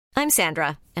I'm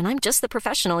Sandra, and I'm just the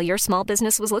professional your small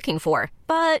business was looking for.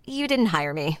 But you didn't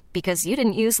hire me because you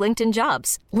didn't use LinkedIn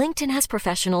Jobs. LinkedIn has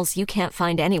professionals you can't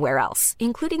find anywhere else,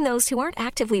 including those who aren't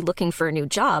actively looking for a new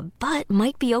job, but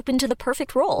might be open to the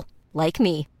perfect role, like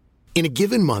me. In a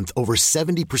given month, over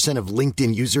 70% of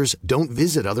LinkedIn users don't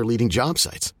visit other leading job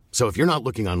sites. So if you're not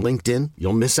looking on LinkedIn,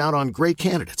 you'll miss out on great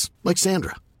candidates like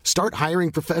Sandra. Start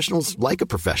hiring professionals like a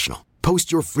professional.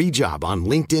 Post your free job on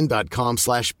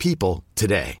linkedin.com/people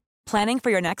today. Planning for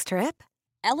your next trip?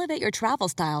 Elevate your travel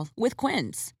style with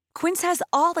Quince. Quince has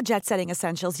all the jet-setting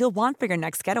essentials you'll want for your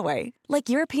next getaway, like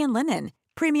European linen,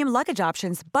 premium luggage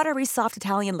options, buttery soft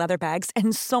Italian leather bags,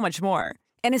 and so much more.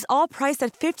 And is all priced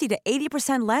at 50 to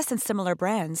 80% less than similar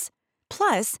brands.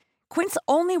 Plus, Quince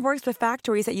only works with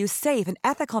factories that use safe and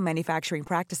ethical manufacturing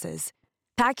practices.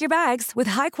 Pack your bags with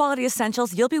high-quality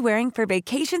essentials you'll be wearing for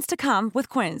vacations to come with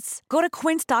Quince. Go to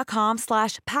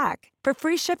quince.com/pack for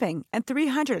free shipping and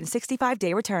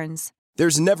 365-day returns.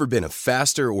 There's never been a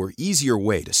faster or easier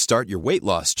way to start your weight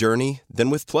loss journey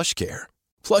than with PlushCare.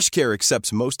 PlushCare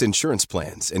accepts most insurance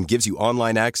plans and gives you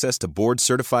online access to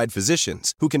board-certified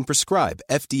physicians who can prescribe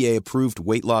FDA-approved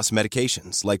weight loss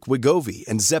medications like Wegovy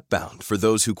and Zepbound for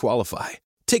those who qualify.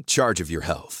 Take charge of your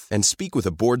health and speak with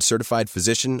a board-certified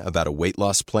physician about a weight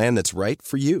loss plan that's right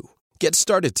for you. Get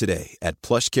started today at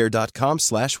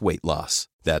plushcare.com/weight loss.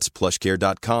 That's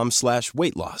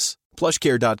plushcare.com/weight loss.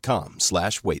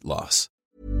 plushcare.com/weight loss.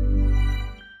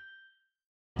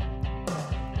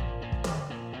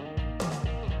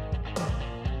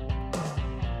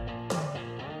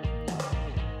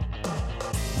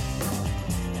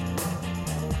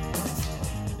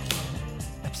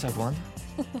 Episode 1.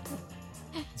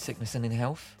 Sickness and in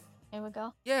health. Here we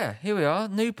go. Yeah, here we are.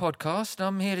 New podcast.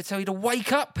 I'm here to tell you to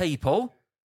wake up, people.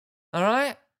 All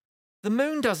right? The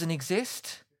moon doesn't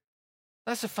exist.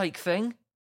 That's a fake thing.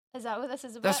 Is that what this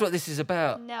is about? That's what this is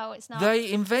about. No, it's not.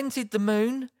 They invented the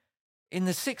moon in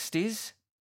the 60s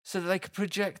so that they could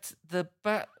project the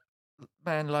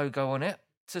Batman logo on it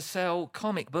to sell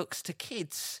comic books to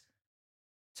kids,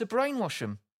 to brainwash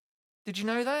them. Did you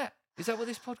know that? Is that what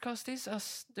this podcast is?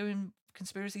 Us doing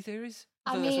conspiracy theories?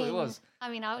 I thought that's what it was. I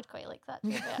mean, I would quite like that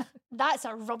too, but that's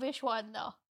a rubbish one,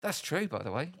 though. That's true, by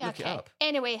the way. Look it up.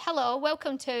 Anyway, hello.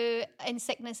 Welcome to In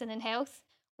Sickness and in Health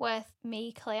with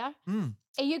me, Claire.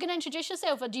 Are you going to introduce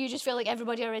yourself, or do you just feel like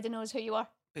everybody already knows who you are?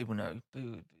 People know.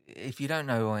 If you don't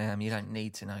know who I am, you don't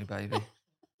need to know, baby. I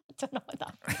don't know what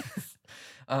that means.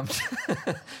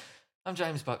 I'm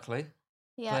James Buckley.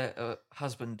 Yeah. Claire,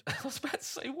 husband. I was about to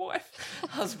say wife.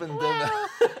 Husband. Well,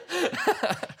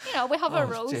 you know, we have our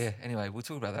roles. Dear. Anyway, we'll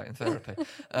talk about that in therapy.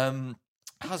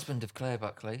 Husband of Claire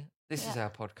Buckley. This is our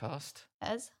podcast.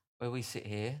 It is. Where we sit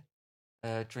here,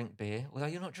 drink beer, although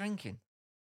you're not drinking.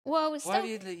 Well, it's Why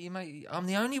I'm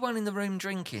the only one in the room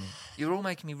drinking. You're all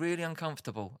making me really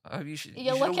uncomfortable. I hope you should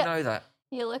all know that.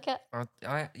 You look it.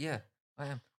 I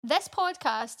am. This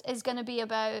podcast is going to be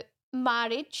about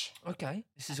marriage. Okay.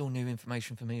 This is all new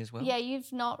information for me as well. Yeah,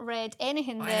 you've not read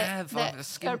anything that our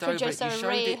skimmed over it. producer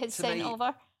Ray has sent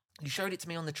over. You showed it to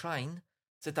me on the train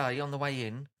today on the way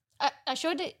in. I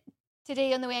showed it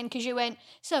today on the way in because you went,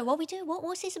 so what we do?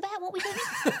 What's this about? What we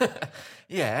doing?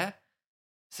 Yeah.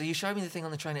 So you showed me the thing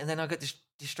on the train and then I got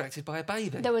distracted by a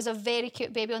baby. There was a very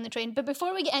cute baby on the train. But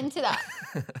before we get into that...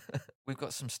 We've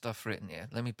got some stuff written here.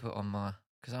 Let me put on my...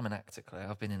 Because I'm an actor, Claire.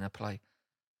 I've been in a play.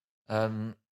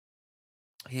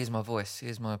 Here's my voice.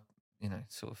 Here's my,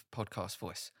 sort of podcast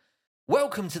voice.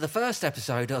 Welcome to the first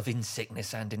episode of In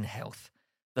Sickness and in Health,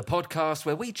 the podcast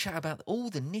where we chat about all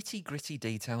the nitty-gritty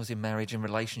details in marriage and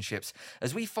relationships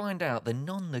as we find out the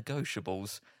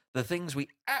non-negotiables, the things we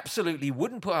absolutely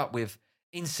wouldn't put up with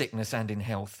in sickness and in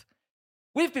health.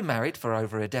 We've been married for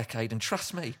over a decade, and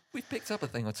trust me, we've picked up a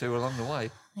thing or two along the way.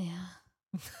 Yeah.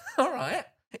 All right.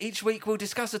 Each week we'll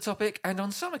discuss a topic, and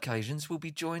on some occasions we'll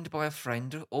be joined by a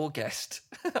friend or guest.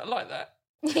 I like that.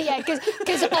 Yeah, because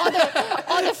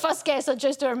all the first guests are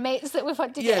just our mates that we've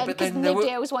had to get in because nobody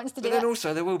else wants to do it. But then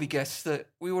also there will be guests that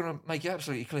we want to make it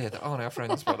absolutely clear that aren't our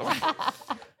friends, by the way.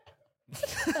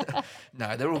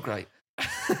 No, they're all great.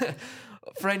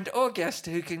 Friend or guest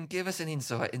who can give us an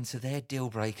insight into their deal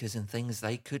breakers and things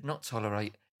they could not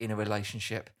tolerate in a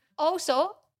relationship.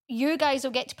 Also, you guys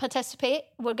will get to participate.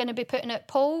 We're going to be putting out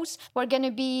polls. We're going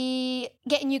to be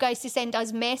getting you guys to send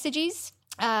us messages,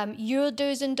 your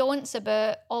do's and don'ts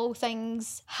about all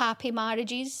things happy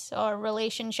marriages or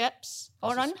relationships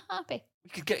or unhappy. We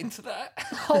could get into that.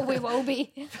 Oh, we will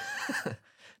be.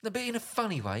 No, but in a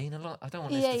funny way. I don't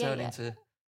want this to turn into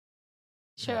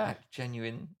sure.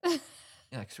 Genuine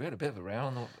Yeah, because we had a bit of a row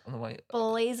on the way.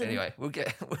 Blazing. Anyway, we'll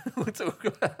talk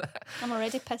about that. I'm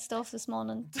already pissed off this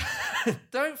morning.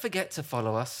 Don't forget to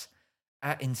follow us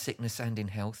at In Sickness and In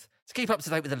Health to keep up to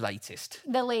date with the latest.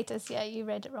 The latest, yeah, you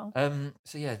read it wrong.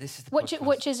 So yeah, this is the Which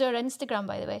podcast. is our Instagram,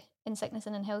 by the way, In Sickness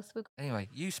and In Health. Anyway,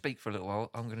 you speak for a little while.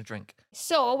 I'm going to drink.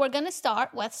 So we're going to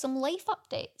start with some life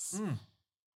updates.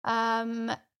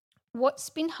 What's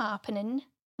been happening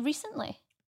recently?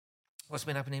 What's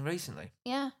been happening recently?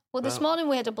 Yeah. Well, this Well- morning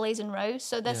we had a blazing row,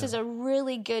 so this Yeah. is a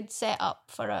really good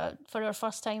setup for our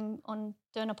first time on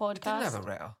doing a We didn't have podcast. a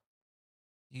row.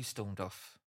 You stormed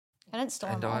off. I didn't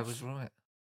storm And off. I was right.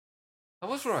 I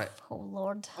was right. Oh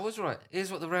Lord. I was right.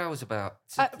 Here's what the row was about.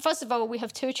 First of all, we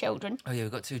have 2 children, Oh yeah,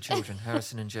 we've got 2 children,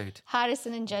 Harrison and Jude.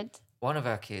 Harrison and Jude, One of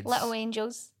our kids. little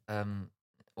angels.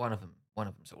 One of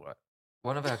them's all right.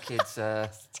 One of our kids.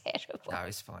 It's terrible. No,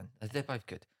 it's fine. They're both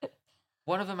good.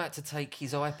 One of them had to take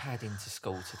his iPad into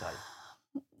school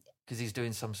today because he's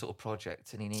doing some sort of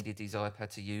project and he needed his iPad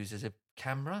to use as a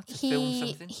camera to film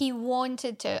something. He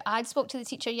wanted to. I'd spoke to the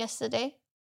teacher yesterday.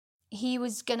 He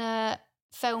was gonna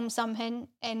film something,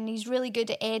 and he's really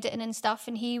good at editing and stuff.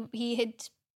 And he had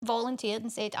volunteered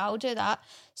and said, "I'll do that."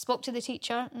 Spoke to the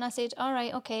teacher, and I said, "All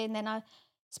right, okay." And then I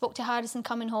spoke to Harrison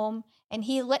coming home, and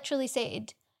he literally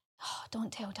said, "Oh,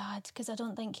 don't tell Dad because I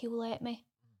don't think he'll let me."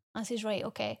 I said, "Right,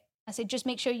 okay." I said, "Just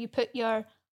make sure you put your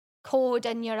code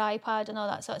in your iPad and all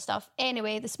that sort of stuff."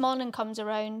 Anyway, this morning comes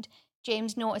around.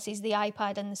 James notices the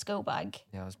iPad in the school bag.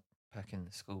 Yeah, I was packing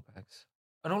the school bags.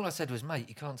 And all I said was, mate,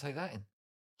 you can't take that in.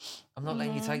 I'm not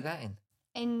letting you take that in.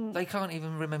 And They can't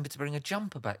even remember to bring a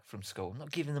jumper back from school. I'm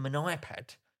not giving them an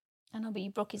iPad. I know, but you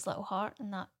broke his little heart,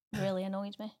 and that really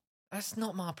annoyed me. That's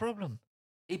not my problem.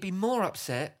 He'd be more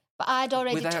upset. But I'd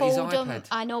already Without his told him. iPad.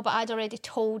 I know, but I'd already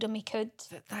told him he could.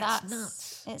 That's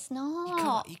nuts. It's You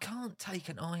not. can't take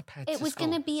an iPad It to was school.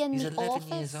 going to be in He's the 11 office.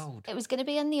 years old. It was going to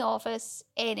be in the office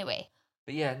anyway.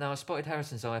 But yeah, no, I spotted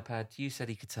Harrison's iPad. You said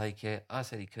he could take it. I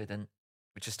said he couldn't,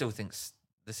 which I still think's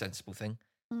the sensible thing.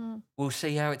 Mm. We'll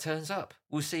see how it turns up.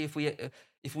 We'll see if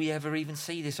we ever even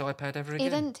see this iPad ever He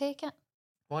again. didn't take it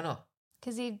Why not?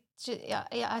 because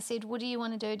I said, "What do you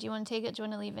want to do? Do you want to take it? Do you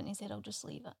want to leave it?" And he said, "I'll just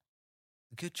leave it."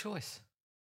 Good choice.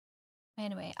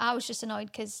 Anyway, I was just annoyed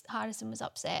because Harrison was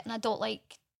upset, and I don't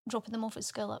like dropping them off at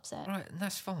school upset. Right, and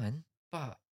that's fine.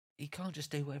 But he can't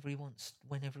just do whatever he wants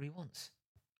whenever he wants.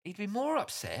 He'd be more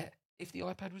upset if the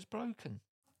iPad was broken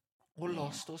or Yeah.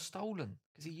 lost or stolen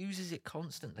because he uses it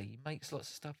constantly. He makes lots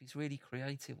of stuff. He's really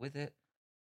creative with it.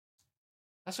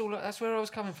 That's all. That's where I was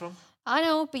coming from. I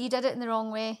know, but you did it in the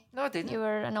wrong way. No, I didn't. You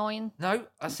were annoying. No,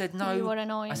 I said no. You were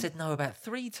annoying. I said no about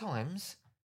 3 times,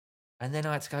 and then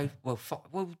I had to go.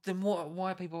 Well, then what?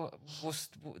 Why people?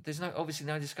 There's obviously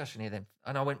no discussion here then.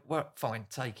 And I went, well, fine,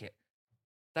 take it.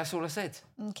 That's all I said.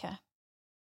 Okay.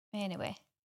 Anyway,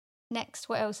 next,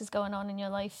 what else is going on in your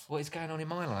life? What is going on in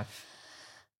my life?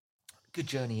 Good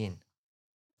journey in.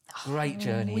 Great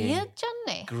journey in. Weird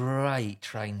journey. Great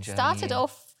train journey. Started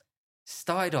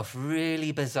off.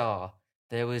 really bizarre.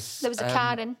 There was a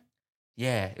Karen.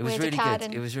 Yeah, it We was had a really good.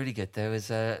 Karen. It was really good. There was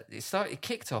it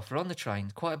kicked off. We're on the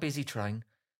train, quite a busy train,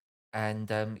 and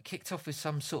it kicked off with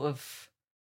some sort of,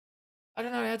 I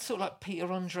don't know, it had sort of like Peter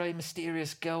Andre,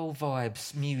 Mysterious Girl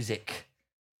vibes, music,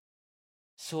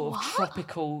 sort of What?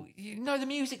 tropical. You know the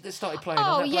music that started playing. Oh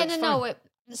on that yeah, bloke's no. phone?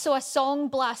 So a song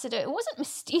blasted out. It wasn't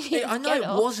Mysterious I know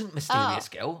Girl. it wasn't Mysterious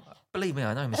Oh. Girl. Believe me,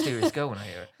 I know Mysterious Girl when I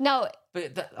hear it. No,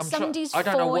 But Somebody's I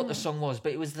don't know what the phone- song was,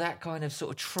 but it was that kind of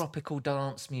sort of tropical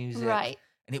dance music. right.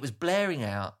 And it was blaring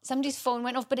out. Somebody's phone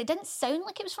went off, but it didn't sound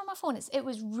like it was from my phone. It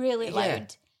was really Yeah.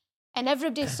 loud. And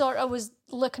everybody sort of was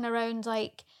looking around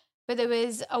like, but there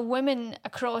was a woman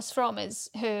across from us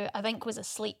who I think was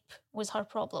asleep, was her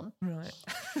problem. Right.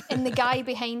 And the guy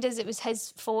behind us, it was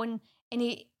his phone, and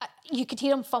you could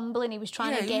hear him fumbling. He was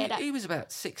trying to get it. He was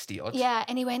about 60 odd. Yeah,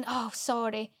 and he went, "Oh,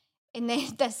 sorry." And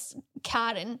then this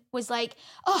Karen was like,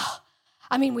 "Oh,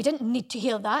 I mean, we didn't need to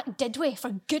hear that, did we?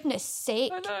 For goodness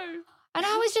sake." I know. And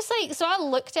I was just like, so I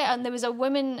looked at her, and there was a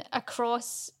woman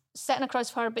sitting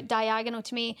across her, but diagonal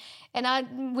to me.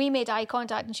 And we made eye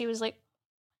contact, and she was like,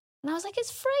 and I was like,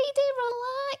 "It's Friday,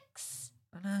 relax."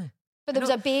 I know. But there was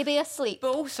a baby asleep.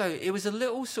 But also, it was a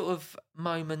little sort of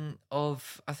moment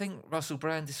of, I think Russell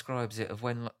Brand describes it, of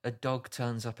when a dog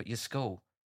turns up at your school.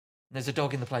 And there's a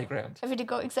dog in the playground. Everybody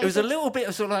got excited. It was a little bit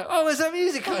of sort of like, oh, is that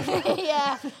music going on?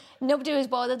 Yeah. Nobody was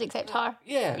bothered except her.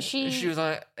 Yeah. She- She was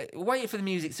like, waited for the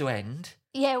music to end.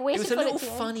 Yeah, It waited was a for little it to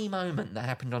end. funny moment that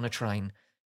happened on a train.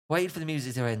 Waited for the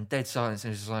music to end, dead silence, and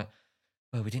it was just like,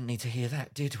 well, we didn't need to hear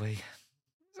that, did we?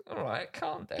 All right,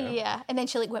 calm down. Yeah, and then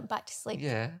she like went back to sleep.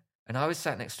 Yeah. And I was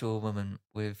sat next to a woman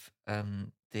with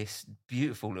this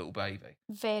beautiful little baby.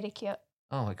 Very cute.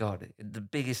 Oh my God, the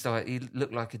biggest eye. He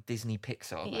looked like a Disney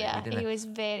Pixar baby, Yeah, didn't he was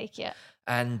very cute.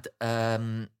 And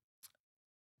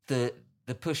the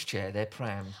pushchair, their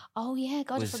pram, Oh yeah,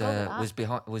 God, I forgot about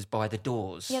that. was by the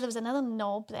doors. Yeah, there was another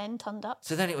knob then turned up.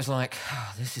 So then it was like,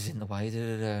 oh, this is in the way,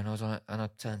 and I was like, and I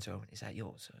turned to her and went, is that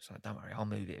yours? So it's like, don't worry, I'll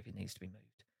move it if it needs to be moved.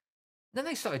 Then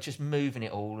they started just moving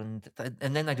it all, and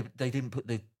then they didn't put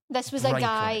the. This was brake a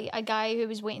on it. guy who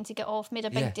was waiting to get off, made a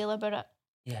big Yeah. deal about it.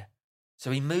 Yeah. So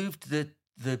he moved the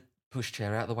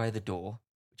pushchair out of the way of the door,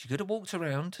 which you could have walked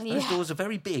around. Those Yeah. doors are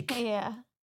very big. Yeah.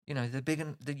 You know, they're big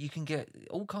and you can get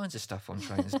all kinds of stuff on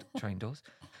train doors.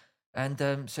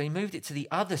 And so he moved it to the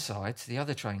other side, to the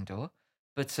other train door.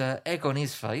 But egg on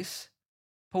his face,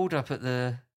 pulled up at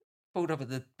the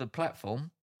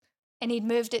platform. And he'd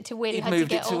moved it to where he He'd had to moved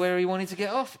get it to off. where he wanted to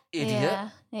get off. Idiot. Yeah,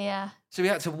 yeah. So he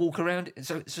had to walk around.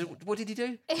 So what did he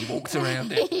do? He walked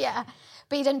around it. Yeah.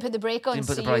 But he didn't put the brake on, Didn't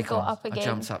put so the brake you got on. up again. I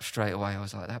jumped up straight away. I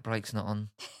was like, that brake's not on.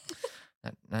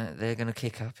 They're going to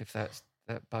kick up if that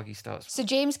buggy starts. So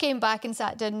James came back and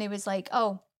sat down and he was like,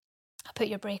 oh, I put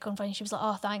your brake on for you. And she was like,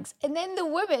 oh, thanks. And then the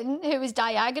woman who was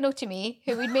diagonal to me,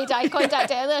 who we'd made eye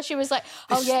contact earlier, she was like,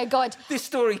 oh, yeah, God. This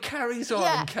story carries on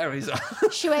Yeah. and carries on.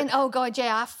 She went, oh, God,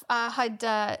 yeah, I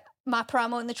had my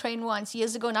pram on the train once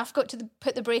years ago and I forgot to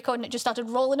put the brake on and it just started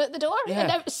rolling out the door.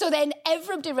 Yeah. And so then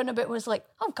everybody running about was like,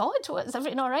 oh, God, is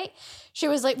everything all right? She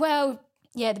was like, well,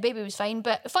 yeah, the baby was fine.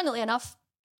 But funnily enough,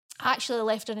 I actually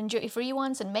left her in duty-free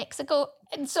once in Mexico.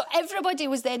 And so everybody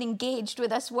was then engaged with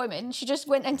this woman. She just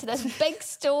went into this big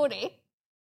story.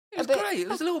 It was about- great. It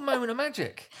was a little moment of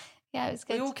magic. Yeah, it was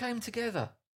We good. all came together.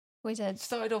 We did. It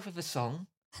started off with a song,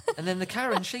 and then the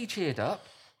Karen, she cheered up.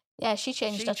 Yeah, she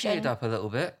changed She her cheered tune. up a little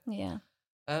bit. Yeah.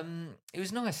 It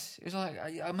was nice. It was like,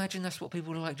 I imagine that's what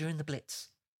people were like during the Blitz.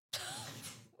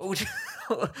 all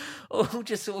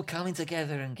just sort of coming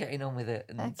together and getting on with it.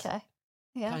 And Okay.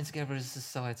 Yeah. coming together as a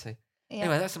society. Yeah.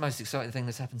 Anyway, that's the most exciting thing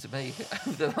that's happened to me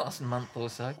over the last month or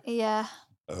so. Yeah.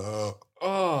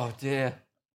 Oh, dear.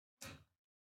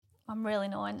 I'm really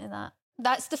not into that.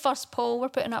 That's the first poll we're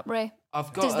putting up, Ray.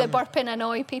 I've got. Does the burping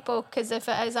annoy people? Because if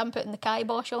it is, I'm putting the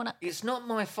kibosh on it. It's not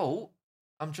my fault.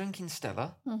 I'm drinking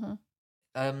Stella.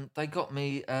 Mm-hmm. They got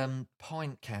me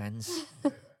pint cans,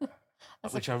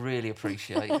 which I really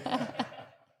appreciate.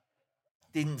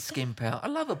 Didn't skimp out. I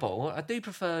love a bottle. I do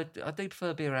prefer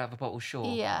beer out of a bottle,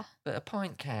 sure. Yeah. But a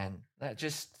pint can, that's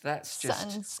just. Something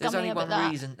There's scummy only about one that.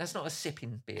 reason. That's not a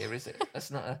sipping beer, is it?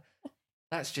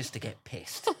 That's just to get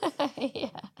pissed. Yeah.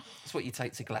 That's what you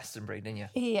take to Glastonbury, didn't you?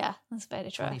 Yeah, that's very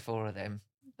true. 24 of them.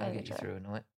 They'll Very get you true. through a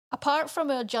night. Apart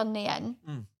from our journey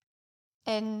Mm.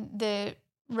 in the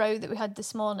row that we had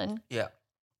this morning, Yeah.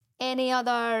 any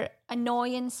other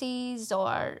annoyances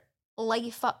or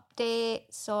life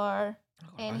updates or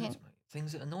I've got anything? loads, mate.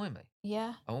 Things that annoy me.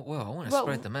 Yeah. I want to Well,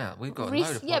 spread them out. We've got a Rec-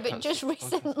 load of yeah, but podcasts- just podcasts.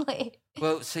 recently.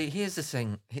 Well, see, here's the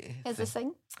thing. Is this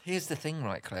thing? Here's the thing,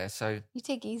 right, Claire? So, You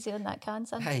take easy on that can,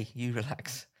 son. hey, you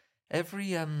relax. Every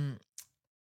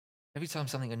time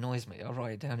something annoys me, I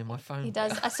write it down in my phone. He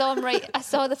does. I saw him right. I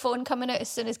saw the phone coming out as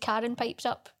soon as Karen pipes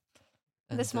up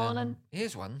And, this morning.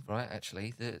 Here's one, right?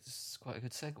 Actually, that's quite a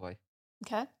good segue.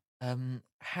 Okay.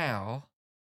 How?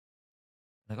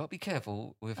 I got to be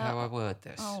careful with how I word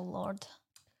this. Oh Lord.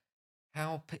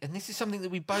 And this is something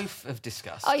that we both have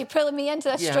discussed. Oh, you're pulling me into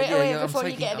this straight away before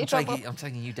you get any trouble. I'm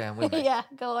taking you down with me. Yeah,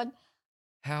 go on.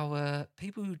 How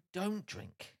people who don't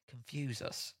drink confuse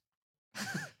us.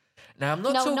 Now, I'm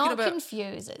not No, talking not about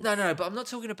confuses. No, but I'm not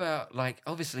talking about, like,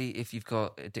 obviously if you've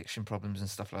got addiction problems and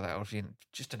stuff like that, or if you're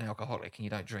just an alcoholic and you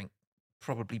don't drink,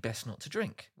 probably best not to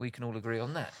drink. We can all agree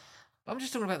on that. But I'm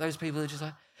just talking about those people that are just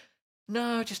like,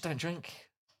 no, I just don't drink.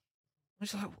 I'm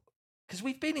just like, because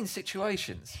we've been in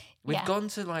situations. We've Yeah. gone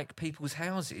to, like, people's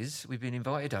houses. We've been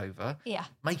invited over, Yeah.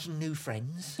 making new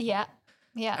friends. Yeah.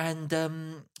 Yeah.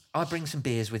 And I bring some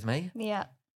beers with me. Yeah.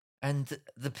 And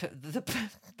the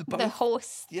both, The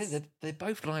hosts. yeah, they're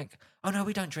both like, oh no,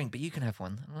 we don't drink, but you can have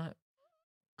one. I'm like,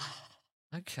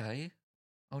 okay,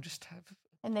 I'll just have.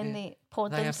 And then yeah. they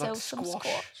poured They have, like, themselves some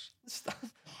squash. and stuff.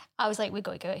 I was like, we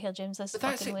got to go out here, James. This is But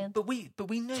that's fucking it. weird. But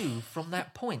we knew from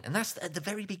that point, and that's at the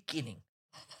very beginning.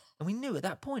 And we knew at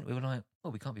that point, we were like, oh,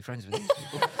 we can't be friends with these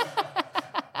people.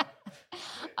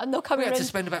 I'm not We coming had to round.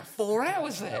 spend about 4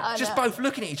 hours there, I just know. both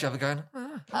looking at each other, going,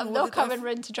 I'm not coming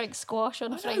round to drink squash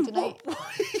on a Friday night.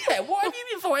 Yeah, why have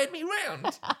you invited me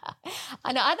round?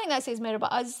 I know. I think that says more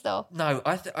about us, though. No,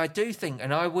 I do think,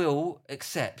 and I will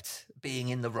accept being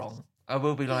in the wrong. I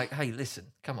will be like, hey, listen,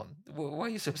 come on. Why are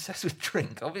you so obsessed with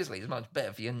drink? Obviously, it's much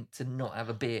better for you to not have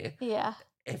a beer Yeah.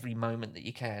 every moment that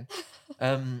you can,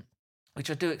 which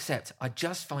I do accept. I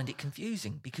just find it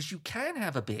confusing because you can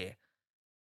have a beer.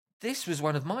 This was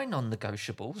one of my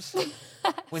non-negotiables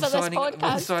when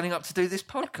signing up to do this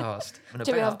podcast.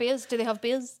 Do we have beers? Do they have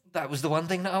beers? That was the one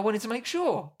thing that I wanted to make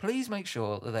sure. Please make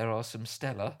sure that there are some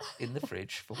Stella in the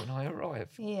fridge for when I arrive.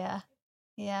 Yeah.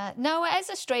 Yeah. No, it is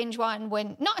a strange one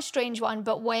not a strange one,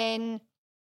 but when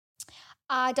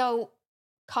adult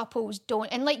couples don't,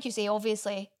 and like you say,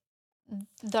 obviously,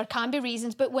 there can be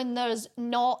reasons, but when there's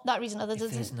not that reason, or there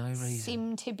doesn't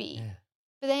seem to be. Yeah.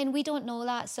 But then we don't know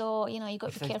that, so, you've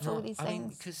got to be careful with these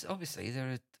things. Because obviously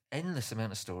there are endless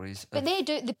amount of stories. But they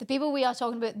do, the people we are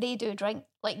talking about, they do drink.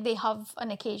 Like, they have an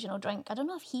occasional drink. I don't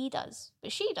know if he does,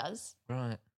 but she does.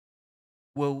 Right.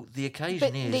 Well, the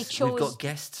occasion is we've got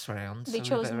guests round. They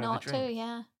chose not to,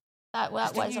 yeah. That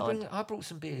was odd. I brought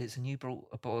some beers and you brought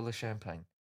a bottle of champagne.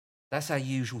 That's our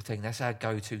usual thing. That's our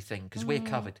go-to thing because we're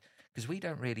covered. Because we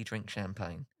don't really drink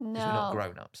champagne. No. Because we're not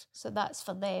grown-ups. So that's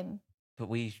for them. But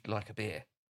we like a beer.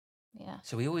 Yeah.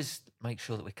 So we always make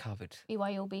sure that we're covered.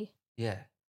 BYOB. Yeah.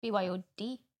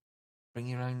 BYOD. Bring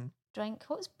your own drink.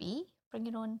 What's B? Bring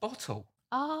your own bottle.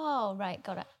 Oh, right,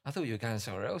 got it. I thought you were going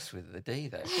somewhere else with the D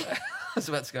there. I was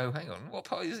about to go, hang on, what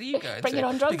parties are you going to? Bring your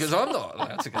own drugs. Because I'm not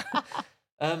allowed to go.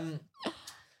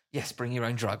 Yes, bring your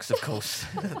own drugs, of course.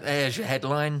 There's your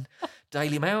headline.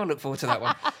 Daily Mail, look forward to that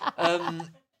one.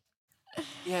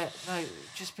 Yeah, no,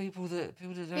 just people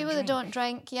that don't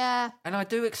drink, yeah. And I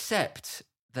do accept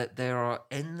that there are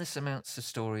endless amounts of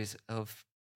stories of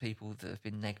people that have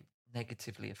been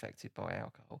negatively affected by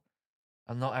alcohol.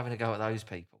 I'm not having a go at those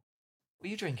people. What are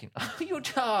you drinking?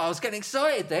 I was getting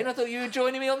excited then. I thought you were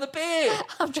joining me on the beer.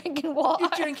 I'm drinking water.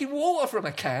 You're drinking water from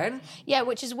a can. Yeah,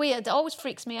 which is weird. It always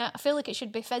freaks me out. I feel like it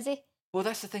should be fizzy. Well,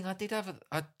 that's the thing. I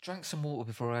drank some water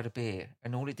before I had a beer,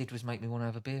 and all it did was make me want to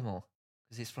have a beer more.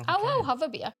 Because it's from a can. will have a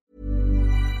beer.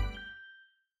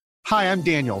 Hi, I'm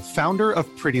Daniel, founder of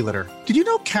Pretty Litter. Did you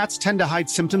know cats tend to hide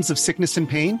symptoms of sickness and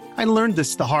pain? I learned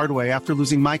this the hard way after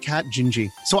losing my cat, Gingy.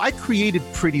 So I created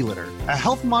Pretty Litter, a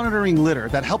health monitoring litter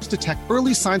that helps detect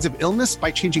early signs of illness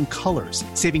by changing colors,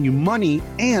 saving you money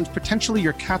and potentially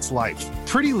your cat's life.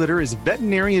 Pretty Litter is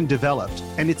veterinarian developed,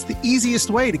 and it's the easiest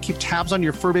way to keep tabs on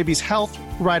your fur baby's health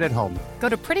right at home. Go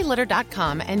to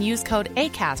prettylitter.com and use code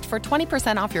ACAST for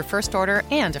 20% off your first order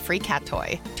and a free cat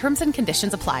toy. Terms and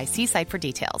conditions apply. See site for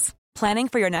details. Planning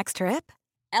for your next trip?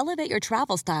 Elevate your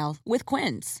travel style with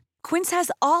Quince. Quince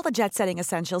has all the jet-setting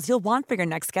essentials you'll want for your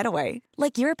next getaway,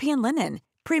 like European linen,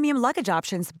 premium luggage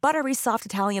options, buttery soft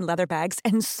Italian leather bags,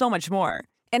 and so much more.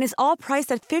 And is all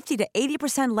priced at 50 to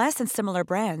 80% less than similar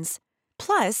brands.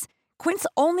 Plus, Quince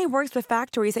only works with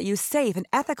factories that use safe and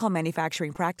ethical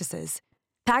manufacturing practices.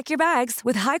 Pack your bags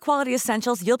with high-quality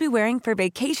essentials you'll be wearing for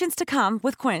vacations to come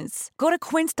with Quince. Go to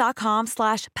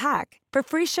quince.com/pack for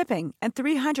free shipping and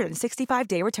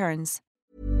 365-day returns.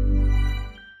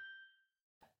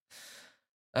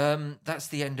 That's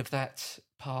the end of that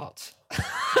part.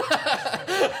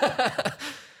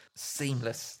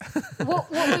 Seamless.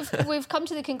 We've come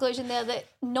to the conclusion there that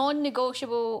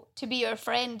non-negotiable to be your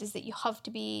friend is that you have to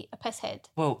be a pisshead.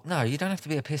 Well, no, you don't have to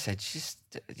be a pisshead. Just,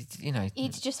 you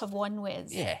just have one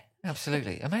whiz. Yeah,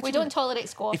 absolutely. Imagine we don't tolerate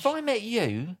squash. If I met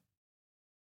you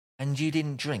and you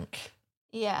didn't drink,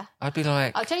 yeah, I'd be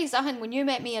like, I'll tell you something. When you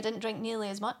met me, I didn't drink nearly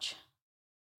as much.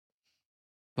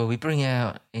 Well, we bring it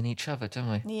out in each other, don't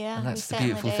we? Yeah, and that's the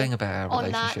beautiful thing about our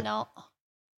relationship. On that note.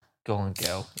 Go on,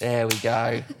 girl. There we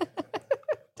go.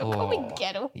 Don't call me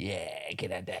ghetto. Yeah, get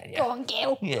that down. Yeah. Go on,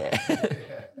 girl. Yeah.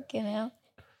 Get out.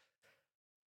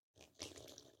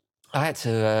 I had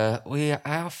to,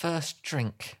 our first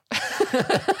drink.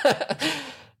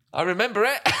 I remember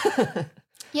it.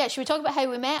 Yeah, should we talk about how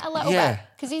we met a little bit?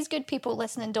 Because these good people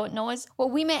listening don't know us. Well,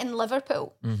 we met in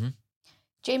Liverpool. Mm-hmm.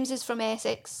 James is from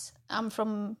Essex. I'm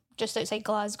from just outside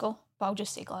Glasgow. But I'll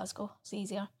just say Glasgow. It's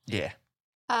easier. Yeah.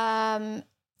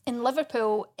 In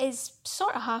Liverpool is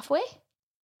sort of halfway.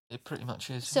 It pretty much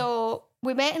is. So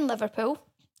we met in Liverpool.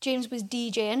 James was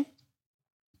DJing.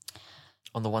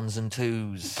 On the ones and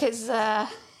twos. Because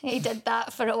he did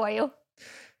that for a while.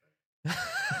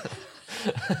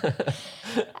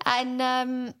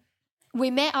 And we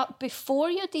met up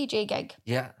before your DJ gig.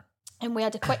 Yeah. And we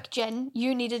had a quick gin.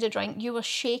 You needed a drink. You were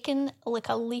shaking like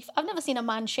a leaf. I've never seen a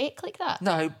man shake like that.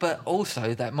 No, but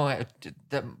also that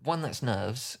that's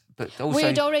nerves. But also, we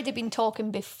had already been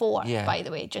talking before, by the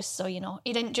way, just so you know.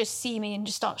 He didn't just see me and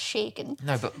just start shaking.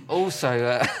 No, but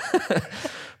also,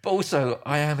 But also,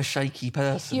 I am a shaky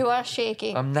person. You are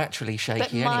shaky. I'm naturally shaky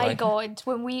but anyway. my God,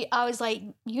 I was like,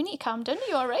 you need to calm down. Are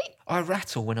you all right? I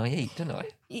rattle when I eat, don't I?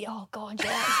 Oh God,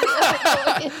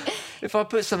 yeah. If I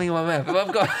put something in my mouth,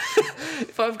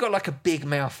 if I've got like a big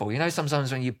mouthful, you know,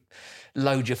 sometimes when you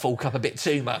load your fork up a bit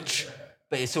too much,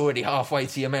 but it's already halfway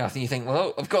to your mouth, and you think,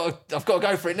 well, I've got to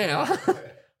go for it now.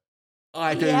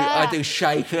 I do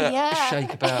shake about.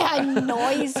 It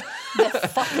annoys the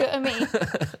fuck out of me.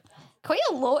 Quite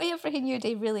a lot of everything you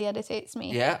do really irritates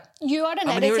me. Yeah. You are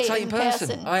an irritating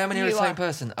person. I am an irritating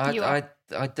person. You are.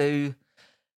 I do.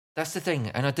 That's the thing.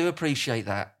 And I do appreciate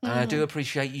that. And I do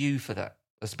appreciate you for that,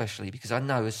 especially because I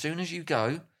know as soon as you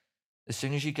go,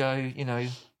 you know,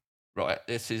 right,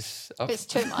 it's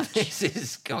too much. This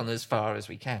is gone as far as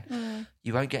we can.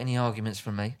 You won't get any arguments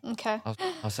from me. Okay.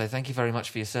 I'll say thank you very much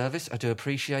for your service. I do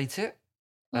appreciate it.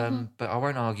 But I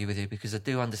won't argue with you because I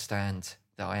do understand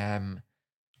that I am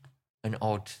an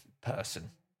odd person.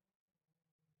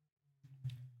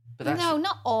 But No,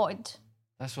 not odd.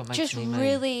 That's what makes just me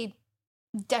really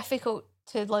difficult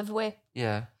to live with.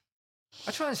 Yeah.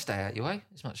 I try and stay out your way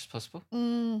as much as possible.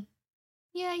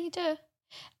 Yeah, you do.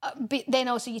 But then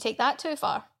also you take that too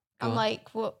far. I'm like,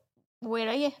 where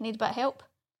are you? I need a bit of help.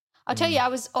 I'll tell you, I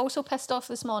was also pissed off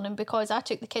this morning because I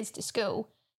took the kids to school,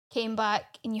 came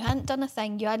back, and you hadn't done a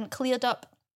thing. You hadn't cleared up.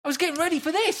 I was getting ready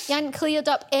for this. You hadn't cleared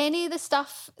up any of the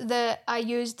stuff that I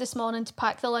used this morning to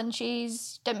pack the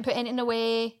lunches, didn't put anything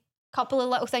away, couple of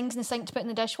little things in the sink to put in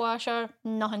the dishwasher,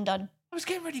 nothing done. I was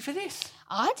getting ready for this.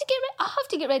 I have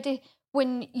to get ready.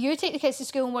 When you take the kids to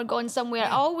school and we're going somewhere,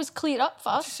 I always clear up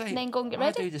first and then go and get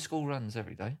ready. I do the school runs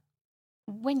every day.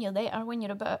 When you're there, when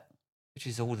you're about. Which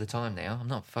is all the time now. I'm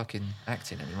not fucking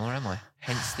acting anymore, am I?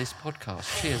 Hence this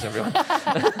podcast. Cheers, everyone.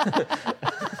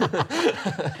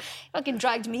 Fucking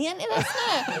dragged me into this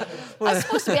now. I'm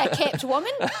supposed to be a kept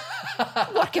woman.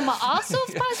 Working my arse off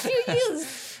the past few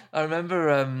years. I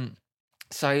remember...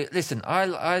 so, listen,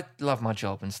 I love my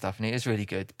job and stuff, and it is really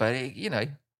good. But, you know...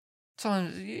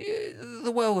 Times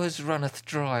the well has runneth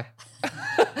dry.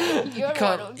 You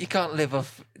can't live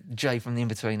off Jay from the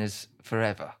In-Betweeners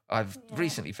forever. I've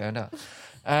recently found out.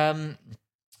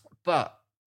 But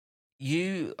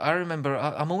I remember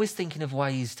I'm always thinking of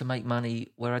ways to make money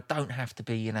where I don't have to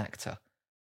be an actor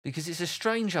because it's a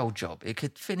strange old job. It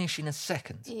could finish in a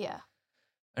second. Yeah.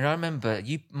 And I remember,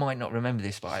 you might not remember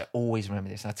this, but I always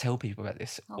remember this. And I tell people about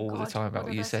this the time about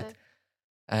what you said.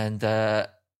 And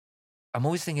I'm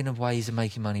always thinking of ways of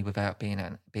making money without being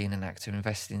an actor,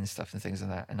 investing in stuff and things like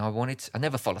that. And I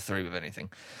never follow through with anything.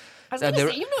 I was going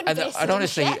to say, you've not invested and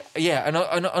honestly, in shit. yeah,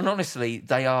 and honestly,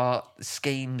 they are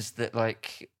schemes that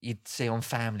like you'd see on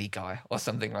Family Guy or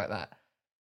something like that,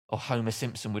 or Homer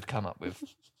Simpson would come up with.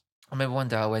 I remember one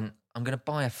day I went, I'm going to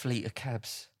buy a fleet of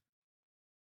cabs.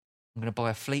 I'm going to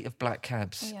buy a fleet of black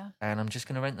cabs, and I'm just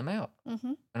going to rent them out.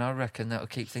 Mm-hmm. And I reckon that'll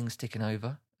keep things ticking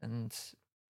over, and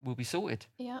we'll be sorted.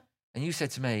 Yeah. And you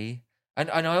said to me, and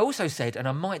I also said, and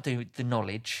I might do the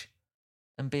knowledge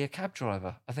and be a cab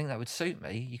driver. I think that would suit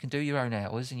me. You can do your own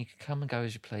hours and you can come and go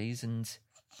as you please, and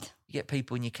you get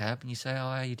people in your cab and you say, oh,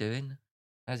 how are you doing?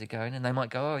 How's it going? And they might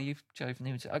go, oh, you've Joe from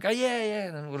the... I go, yeah,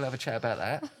 and then we'll have a chat about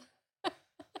that.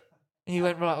 And you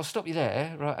went, right, I'll stop you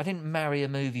there. Right, I didn't marry a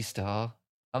movie star.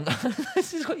 I'm not,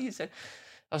 this is what you said.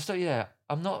 I'll stop you there.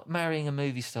 I'm not marrying a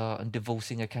movie star and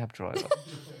divorcing a cab driver.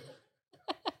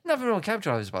 Nothing wrong with cab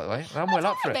drivers, by the way. I'm well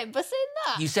up for it. I remember saying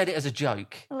that. You said it as a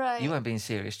joke. Right. You weren't being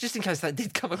serious. Just in case that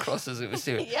did come across as it was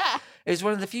serious. Yeah. It was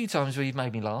one of the few times where you've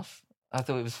made me laugh. I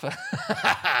thought it was fun.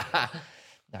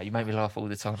 No, you make me laugh all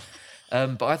the time.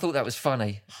 But I thought that was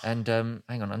funny. And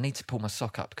hang on, I need to pull my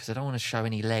sock up because I don't want to show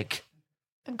any leg.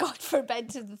 God forbid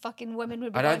the fucking women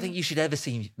would be I don't think you should ever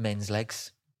see men's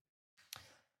legs.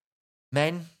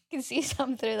 Men. You can see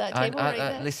some through that table right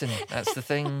there. Listen, that's the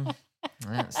thing.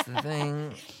 That's the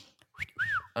thing.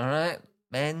 All right,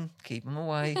 men, keep them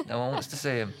away. No one wants to see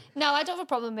them. No, I don't have a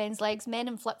problem with men's legs. Men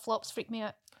in flip-flops freak me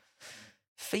out.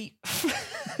 Feet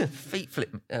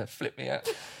flip me out.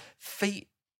 Feet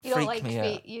you don't freak like me feet.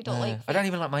 out. You don't like feet. I don't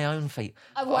even like my own feet.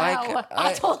 Wow,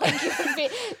 I don't like your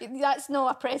feet. That's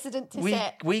not a precedent to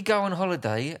set. We go on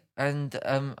holiday and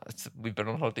we've been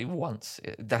on holiday once.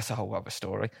 That's a whole other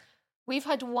story. We've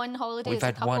had one holiday We've as a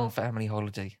had couple. one family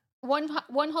holiday. One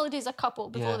holiday as a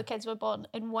couple before the kids were born,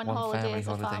 and one holiday as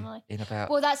a family.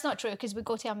 Well, that's not true because we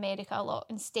go to America a lot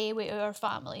and stay with our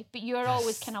family. But you're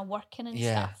always kind of working and stuff.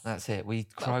 Yeah, that's it. We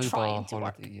crowbar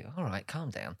holiday. All right, calm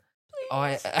down.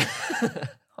 Please.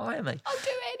 Hi, mate. I'll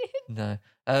do anything. No.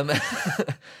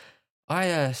 I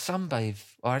sunbathe.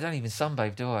 Or I don't even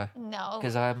sunbathe, do I? No.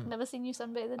 Because I've never seen you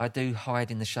sunbathing. I do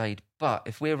hide in the shade. But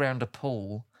if we're around a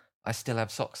pool I still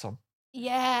have socks on.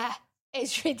 Yeah,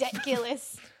 it's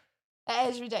ridiculous. It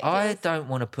is ridiculous. I don't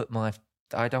want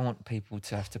people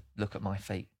to have to look at my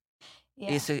feet.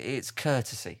 Yeah. It's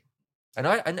courtesy.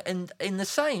 And in the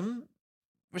same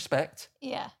respect,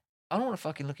 Yeah. I don't want to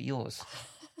fucking look at yours.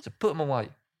 So put them away.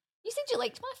 You said you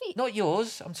liked my feet. Not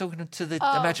yours. I'm talking to the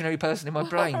imaginary person in my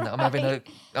brain that I'm having an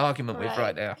argument with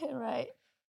right now. Right.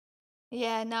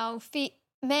 Yeah, no, feet.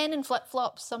 Men in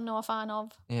flip-flops, I'm not a fan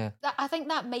of. Yeah. I think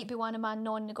that might be one of my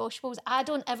non-negotiables. I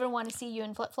don't ever want to see you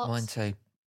in flip-flops. Mine too.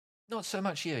 Not so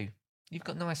much you. You've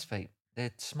got nice feet.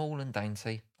 They're small and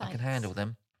dainty. I can handle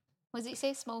them. Was it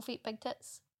say small feet, big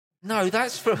tits? No,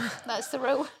 that's from... That's the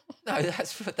rule. No,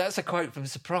 that's a quote from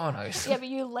Sopranos. Yeah, but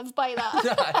you live by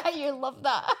that. No. You love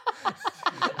that.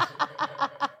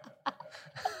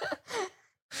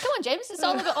 Come on, James. It's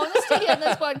all about honesty here in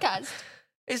this podcast.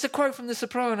 It's a quote from The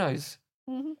Sopranos.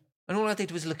 Mm-hmm. And all I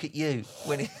did was look at you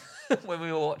when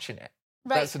we were watching it.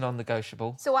 Right. That's a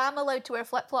non-negotiable. So I'm allowed to wear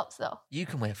flip-flops, though? You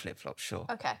can wear flip-flops, sure.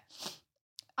 Okay.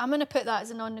 I'm going to put that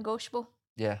as a non-negotiable.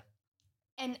 Yeah.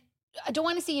 And I don't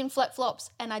want to see you in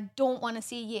flip-flops, and I don't want to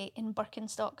see you in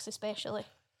Birkenstocks, especially.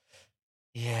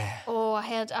 Yeah. Oh,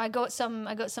 I got some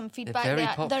feedback They're very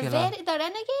there. popular. They're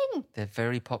in again. They're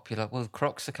very popular. Well,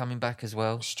 Crocs are coming back as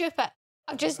well. Stupid.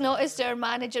 I've just noticed our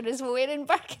manager is wearing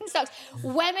Birkenstocks.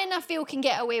 Women, I feel, can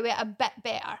get away with it a bit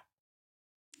better.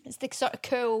 It's the sort of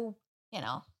cool,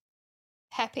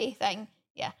 hippie thing.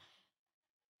 Yeah.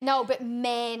 No, but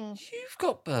men. You've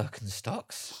got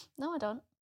Birkenstocks. No, I don't.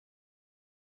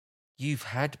 You've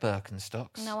had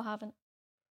Birkenstocks. No, I haven't.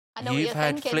 I know You've what you're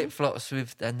had thinking. flip-flops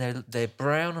and they're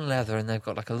brown and leather and they've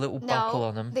got like a little buckle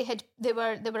on them. They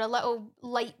were a little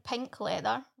light pink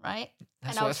leather, right?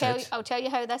 That's and what I'll tell you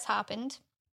how this happened.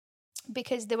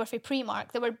 Because they were for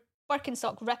Primark. They were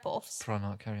Birkenstock rip-offs.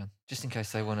 Primark, carry on. Just in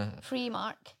case they want to...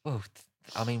 Primark. Well,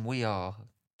 I mean, we are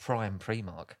prime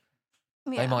Primark.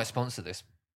 Yeah. They might sponsor this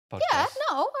podcast. Yeah,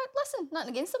 no, listen,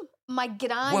 nothing against them. My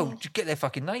gran... Well, get their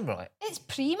fucking name right. It's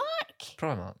Primark.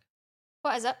 Primark.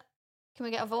 What is it? Can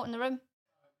we get a vote in the room?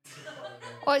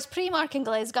 Oh, it's Primark in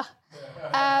Glasgow.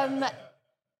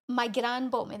 My gran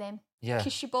bought me them. Yeah.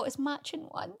 Because she bought us matching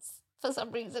ones for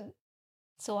some reason.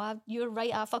 So you're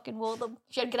right, I fucking wore them.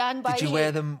 Your gran buys Did you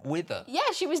wear them with her?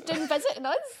 Yeah, she was doing visiting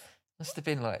us. Must have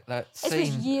been like that This scene. was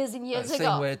years and years that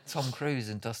ago. scene where Tom Cruise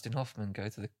and Dustin Hoffman go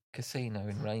to the casino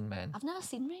in Rain Man. I've never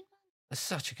seen Rain Man. It's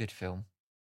such a good film.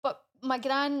 But my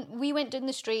gran, we went down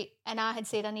the street and I had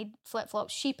said I need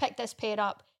flip-flops. She picked this pair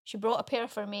up. She brought a pair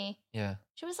for me. Yeah.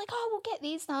 She was like, oh, we'll get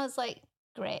these. And I was like,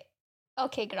 great.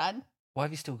 Okay, gran. Why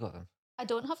have you still got them? I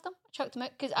don't have them. I chucked them out.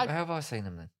 How have I seen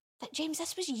them then? James,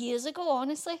 this was years ago,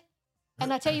 honestly.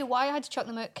 And I tell you why I had to chuck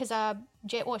them out, because I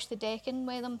jet washed the decking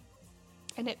with them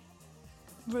and it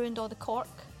ruined all the cork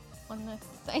on the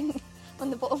thing, on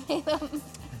the bottom of them. And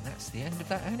that's the end of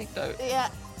that anecdote. Yeah.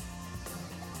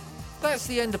 That's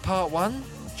the end of part 1.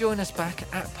 Join us back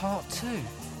at part 2.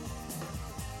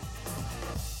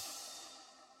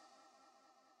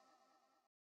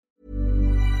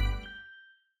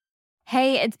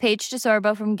 Hey, it's Paige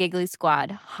DeSorbo from Giggly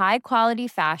Squad. High quality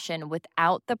fashion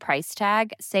without the price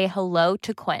tag. Say hello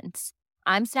to Quince.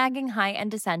 I'm snagging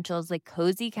high-end essentials like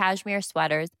cozy cashmere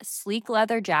sweaters, sleek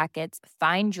leather jackets,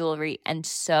 fine jewelry, and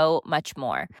so much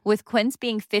more. With Quince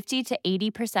being 50 to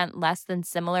 80% less than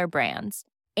similar brands.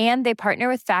 And they partner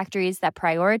with factories that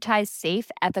prioritize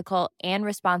safe, ethical, and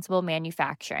responsible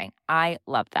manufacturing. I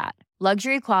love that.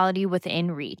 Luxury quality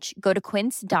within reach. Go to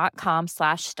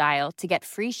quince.com/style to get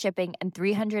free shipping and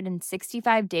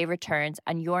 365-day returns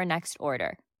on your next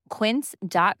order.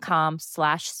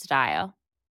 Quince.com/style.